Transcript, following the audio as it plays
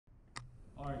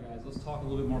Alright guys, let's talk a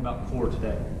little bit more about core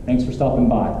today. Thanks for stopping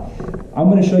by. I'm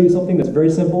going to show you something that's very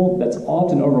simple, that's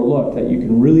often overlooked, that you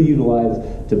can really utilize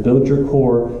to build your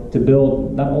core, to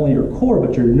build not only your core,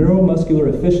 but your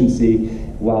neuromuscular efficiency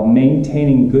while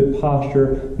maintaining good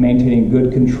posture, maintaining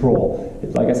good control.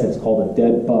 Like I said, it's called a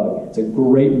dead bug. It's a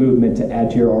great movement to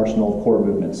add to your arsenal of core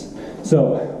movements.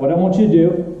 So, what I want you to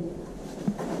do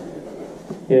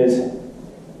is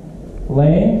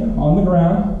laying on the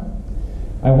ground.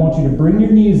 I want you to bring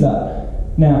your knees up.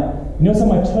 Now, you notice how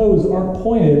my toes aren't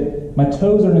pointed. My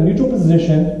toes are in a neutral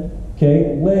position.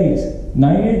 Okay, legs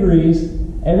 90 degrees,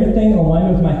 everything in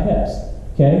alignment with my hips.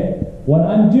 Okay, what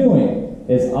I'm doing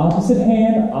is opposite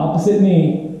hand, opposite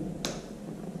knee.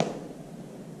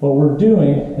 What we're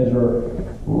doing is we're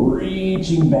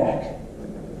reaching back.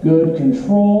 Good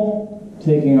control,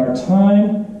 taking our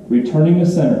time, returning to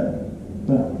center.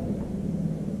 Boom.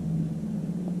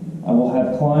 I will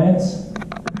have clients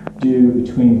do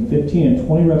between 15 and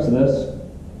 20 reps of this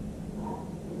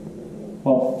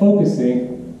while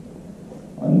focusing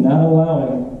on not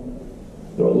allowing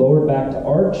the lower back to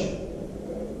arch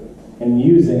and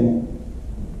using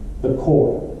the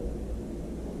core.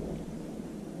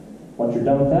 Once you're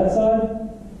done with that side,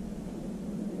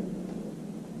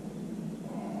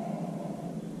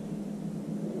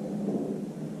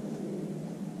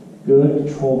 good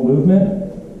controlled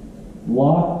movement,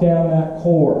 lock down that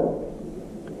core.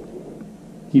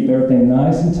 Keep everything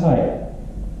nice and tight.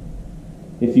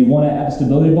 If you want to add a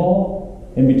stability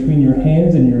ball in between your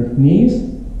hands and your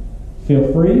knees,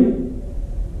 feel free.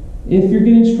 If you're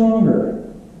getting stronger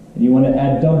and you want to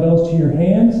add dumbbells to your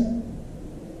hands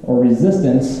or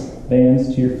resistance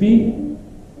bands to your feet,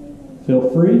 feel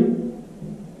free.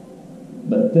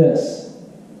 But this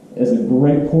is a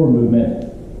great core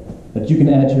movement that you can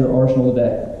add to your arsenal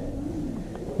today.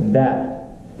 And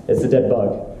that is the dead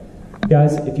bug.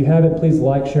 Guys, if you haven't, please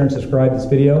like, share, and subscribe to this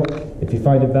video. If you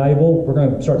find it valuable, we're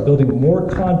going to start building more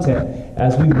content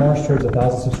as we march towards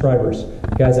 1,000 subscribers.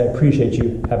 Guys, I appreciate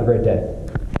you. Have a great day.